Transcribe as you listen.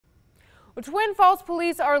Well, Twin Falls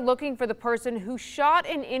police are looking for the person who shot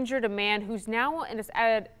and injured a man who's now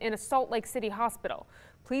in a Salt Lake City hospital.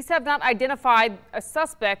 Police have not identified a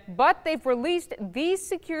suspect, but they've released these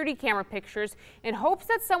security camera pictures in hopes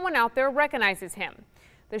that someone out there recognizes him.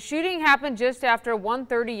 The shooting happened just after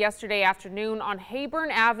 1:30 yesterday afternoon on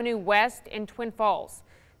Hayburn Avenue West in Twin Falls.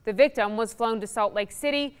 The victim was flown to Salt Lake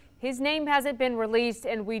City. His name hasn't been released,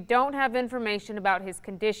 and we don't have information about his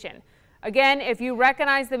condition. Again, if you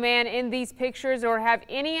recognize the man in these pictures or have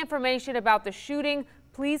any information about the shooting,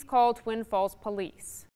 please call Twin Falls Police.